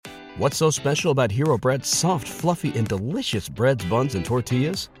What's so special about Hero Bread's soft, fluffy, and delicious breads, buns, and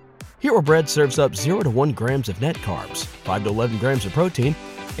tortillas? Hero Bread serves up 0 to 1 grams of net carbs, 5 to 11 grams of protein,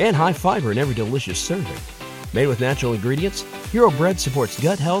 and high fiber in every delicious serving. Made with natural ingredients, Hero Bread supports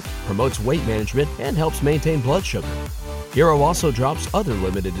gut health, promotes weight management, and helps maintain blood sugar. Hero also drops other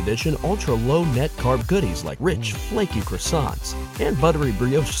limited edition ultra-low net carb goodies like rich, flaky croissants and buttery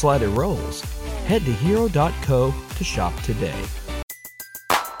brioche slider rolls. Head to hero.co to shop today.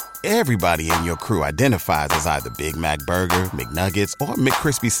 Everybody in your crew identifies as either Big Mac Burger, McNuggets, or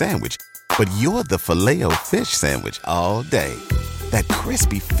McCrispy Sandwich. But you're the Filet-O-Fish Sandwich all day. That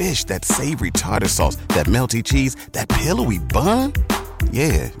crispy fish, that savory tartar sauce, that melty cheese, that pillowy bun.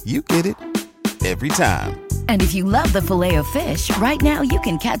 Yeah, you get it. Every time. And if you love the Filet-O-Fish, right now you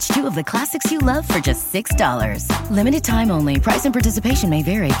can catch 2 of the classics you love for just $6. Limited time only. Price and participation may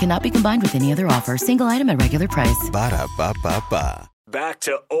vary. Cannot be combined with any other offer. Single item at regular price. Ba-da-ba-ba-ba. Back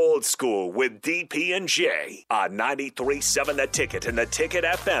to Old School with DP and J on 93.7 The Ticket and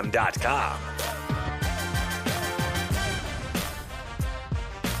theticketfm.com.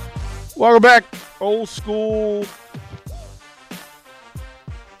 Welcome back, Old School.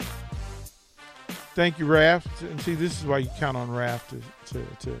 Thank you, Raph. And see, this is why you count on Raph to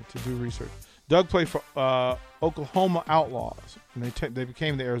do research. Doug played for Oklahoma Outlaws, and they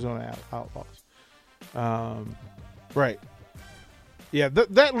became the Arizona Outlaws. Right. Yeah,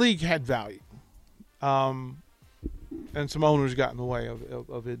 that league had value, and some owners got in the way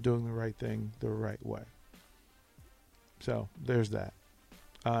of it doing the right thing the right way. So there's that.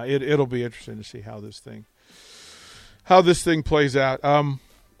 It'll be interesting to see how this thing plays out.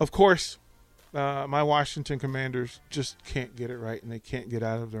 Of course, my Washington Commanders just can't get it right, and they can't get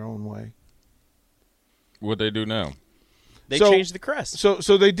out of their own way. What they do now? They changed the crest. So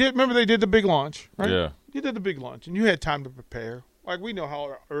they did. Remember, they did the big launch, right? Yeah. You did the big launch, and you had time to prepare. Like, we know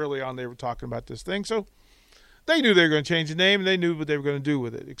how early on they were talking about this thing. So they knew they were going to change the name, and they knew what they were going to do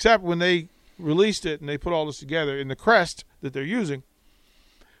with it. Except when they released it and they put all this together in the crest that they're using,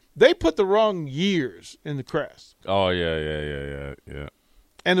 they put the wrong years in the crest. Oh, yeah.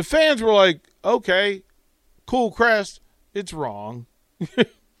 And the fans were like, okay, cool crest, it's wrong.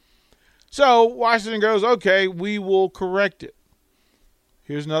 So Washington goes, okay, we will correct it.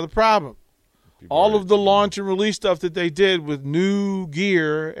 Here's another problem. All of the launch and release stuff that they did with new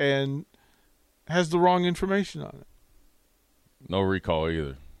gear and has the wrong information on it. No recall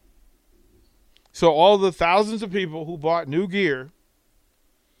either. So all the thousands of people who bought new gear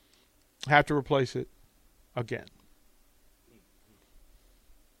have to replace it again.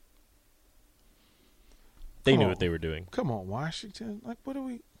 They knew what they were doing. Come on, Washington. Like, what are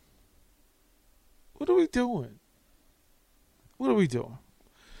we doing? What are we doing?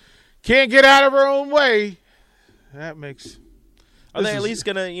 Can't get out of our own way. That makes. Are they at least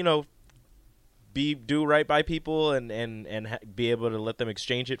gonna, do right by people and be able to let them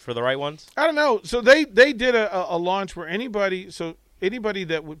exchange it for the right ones? I don't know. So they did a launch where anybody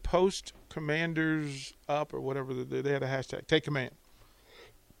that would post Commanders up or whatever, they had a hashtag, Take Command.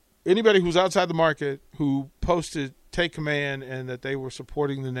 Anybody who's outside the market who posted Take Command and that they were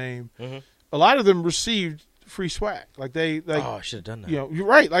supporting the name, a lot of them received free swag. Oh, I should have done that. You're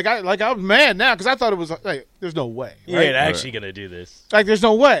right. I was mad now because I thought it was like, there's no way. You ain't actually gonna do this. Like, there's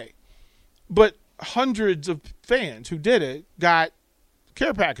no way. But hundreds of fans who did it got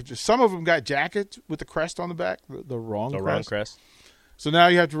care packages. Some of them got jackets with the crest on the back, the wrong crest. So now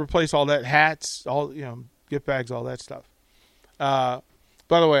you have to replace all that, hats, all gift bags, all that stuff. By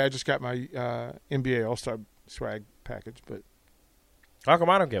the way, I just got my NBA All-Star swag package, but how come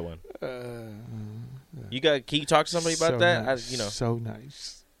I don't get one? Can you talk to somebody about that? Nice. So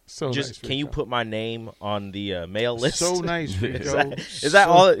nice. So nice. Can you put my name on the mail list? So nice, Rico. Is that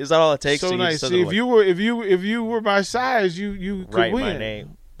all it takes? So nice. See, if you were my size, you could write win. my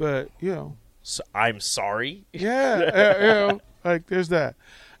name. But so, I'm sorry. Yeah, like there's that.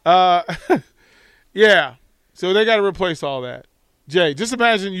 Yeah. So they got to replace all that. Jay, just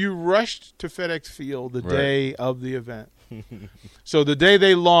imagine you rushed to FedEx Field the day of the event. So the day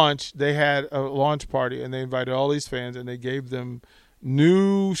they launched, they had a launch party, and they invited all these fans, and they gave them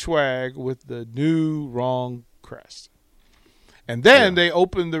new swag with the new wrong crest. And then they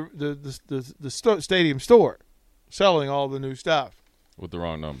opened the stadium store, selling all the new stuff with the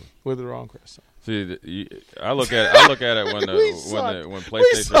wrong number, with the wrong crest. See, I look at it when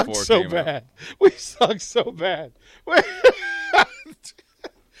PlayStation 4 came out. We suck so bad. When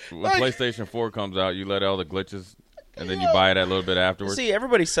PlayStation 4 comes out, you let all the glitches and then you buy it a little bit afterwards. See,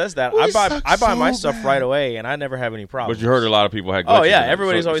 everybody says that. We I suck buy my so stuff bad. right away, and I never have any problems. But you heard a lot of people had glitches. Oh, yeah, in it.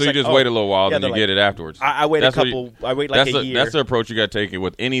 everybody's always so like, you just oh, wait a little while, yeah, then you they're get it afterwards. I wait That's a couple. I wait like a year. That's the approach you got to take it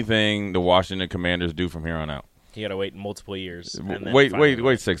with anything the Washington Commanders do from here on out. You got to wait multiple years. And then Wait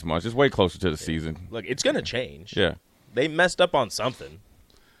finally 6 months. Just wait closer to the season. Look, it's going to change. Yeah. They messed up on something.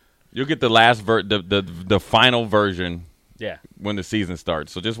 You'll get the last the final version Yeah. when the season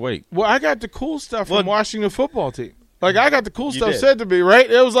starts. So just wait. Well, I got the cool stuff Well, from Washington football team. Like, I got the cool You stuff did. said to me, right?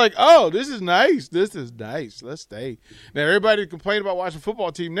 It was like, oh, this is nice. This is nice. Let's stay. Now, everybody who complained about Washington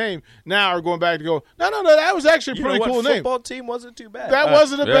football team name now are going back to go, no, that was actually a You pretty know what? cool name. Football team wasn't too bad. That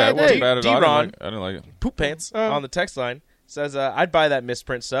wasn't a Yeah, bad it wasn't name. bad at all. D-Ron. I didn't like it. Poop Pants on the text line says, I'd buy that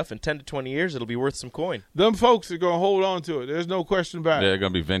misprint stuff. In 10 to 20 years, it'll be worth some coin. Them folks are going to hold on to it. There's no question about Yeah, it. it's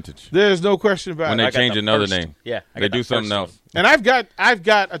gonna be vintage. There's no question about When it. they I got change the another first. name, Yeah, I they got do the something first else. And I've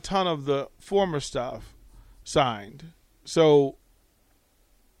got a ton of the former stuff signed. So,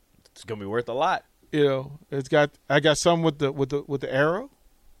 It's going to be worth a lot. you know, I got some with the arrow,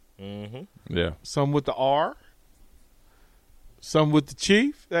 Mm-hmm. Yeah. some with the R, some with the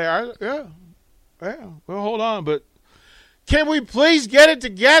chief. Yeah. Well, hold on, but can we please get it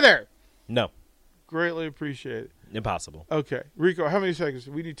together? No. Greatly appreciate it. Impossible. Okay, Rico, how many seconds?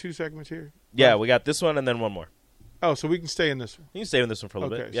 We need 2 segments here. Yeah, we got this one and then one more. Oh, so we can stay in this one. You can stay in this one for a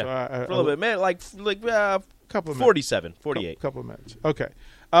little Okay, bit. Yeah, so I- for a little bit. Man, like Couple of minutes. 47, 48. Couple of minutes. Okay.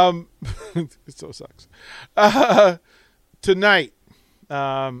 It so sucks. Tonight,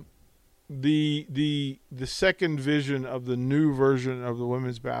 the second vision of the new version of the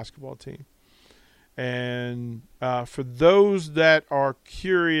women's basketball team, and for those that are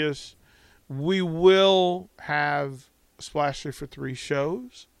curious, we will have Splash for 3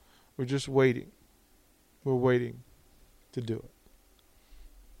 shows. We're just waiting. We're waiting to do it.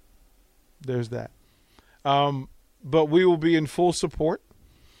 There's that. But we will be in full support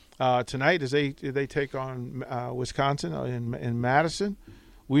tonight as they take on Wisconsin in Madison.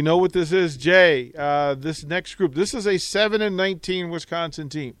 We know what this is, Jay. This next group, this is a 7-19 Wisconsin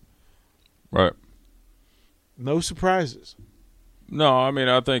team. Right. No surprises. No, I mean,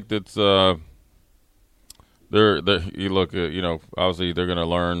 I think that's they're you look at, obviously they're going to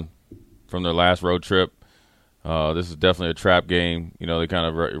learn from their last road trip. This is definitely a trap game. They kind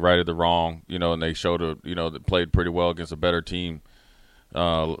of righted the wrong, and they showed they played pretty well against a better team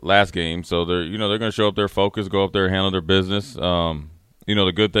last game. So they're going to show up their focus, go up there, handle their business.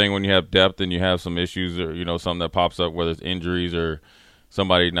 The good thing when you have depth and you have some issues or, something that pops up, whether it's injuries or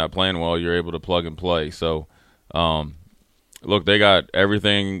somebody not playing well, you're able to plug and play. So, look, they got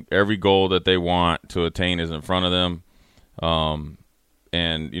everything, every goal that they want to attain is in front of them.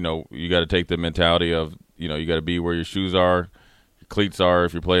 And, you got to take the mentality of, you got to be where your shoes are, your cleats are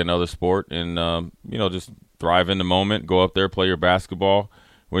if you play another sport, and, just thrive in the moment, go up there, play your basketball.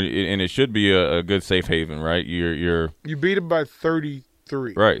 And it should be a good safe haven, right? You beat them by 33.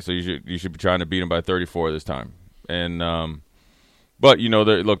 Right, so you should be trying to beat them by 34 this time. And but they're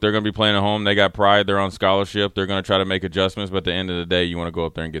going to be playing at home. They got pride. They're on scholarship. They're going to try to make adjustments. But at the end of the day, you want to go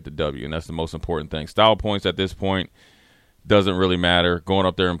up there and get the W, and that's the most important thing. Style points at this point doesn't really matter. Going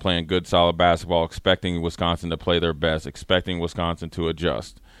up there and playing good, solid basketball, expecting Wisconsin to play their best, expecting Wisconsin to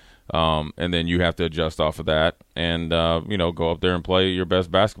adjust. And then you have to adjust off of that and, go up there and play your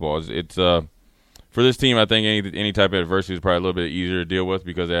best basketball. It's for this team, I think any type of adversity is probably a little bit easier to deal with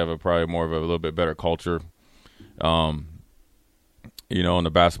because they have probably more of a little bit better culture, on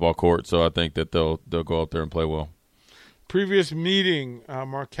the basketball court. So I think that they'll go up there and play well. Previous meeting,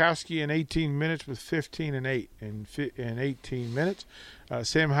 Markowski in 18 minutes with 15 and 8 in 18 minutes.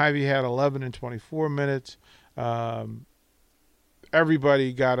 Sam Hyvee had 11 and 24 minutes.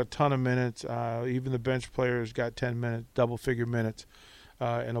 Everybody got a ton of minutes. Even the bench players got 10 minutes, double-figure minutes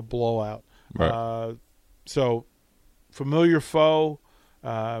in a blowout. Right. So, familiar foe.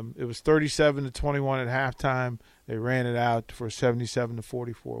 It was 37-21 at halftime. They ran it out for a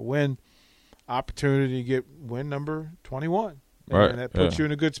 77-44 win. Opportunity to get win number 21. Right. And that puts you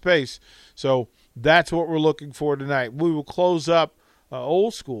in a good space. So, that's what we're looking for tonight. We will close up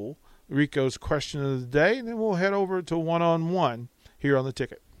old school, Rico's question of the day, and then we'll head over to one-on-one here on The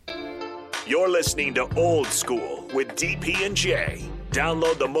Ticket. You're listening to Old School with DP and J.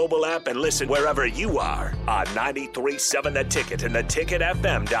 Download the mobile app and listen wherever you are on 93.7 The Ticket and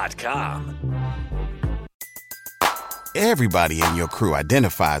theticketfm.com. Everybody in your crew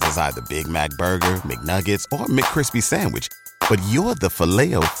identifies as either Big Mac Burger, McNuggets, or McCrispy Sandwich. But you're the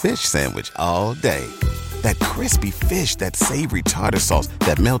Filet-O-Fish Sandwich all day. That crispy fish, that savory tartar sauce,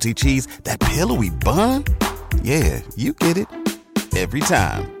 that melty cheese, that pillowy bun. Yeah, you get it. Every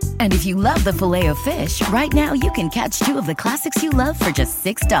time. And if you love the Filet-O-Fish, right now you can catch two of the classics you love for just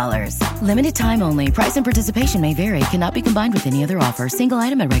 $6. Limited time only. Price and participation may vary. Cannot be combined with any other offer. Single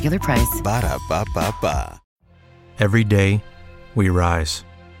item at regular price. Ba-da-ba-ba-ba. Every day, we rise,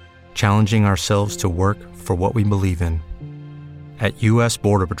 challenging ourselves to work for what we believe in. At U.S.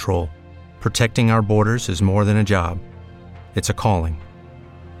 Border Patrol, protecting our borders is more than a job. It's a calling.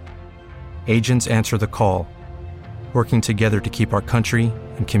 Agents answer the call, working together to keep our country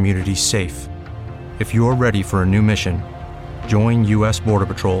and communities safe. If you're ready for a new mission, join U.S. Border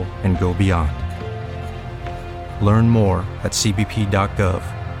Patrol and go beyond. Learn more at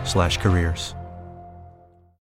cbp.gov/careers.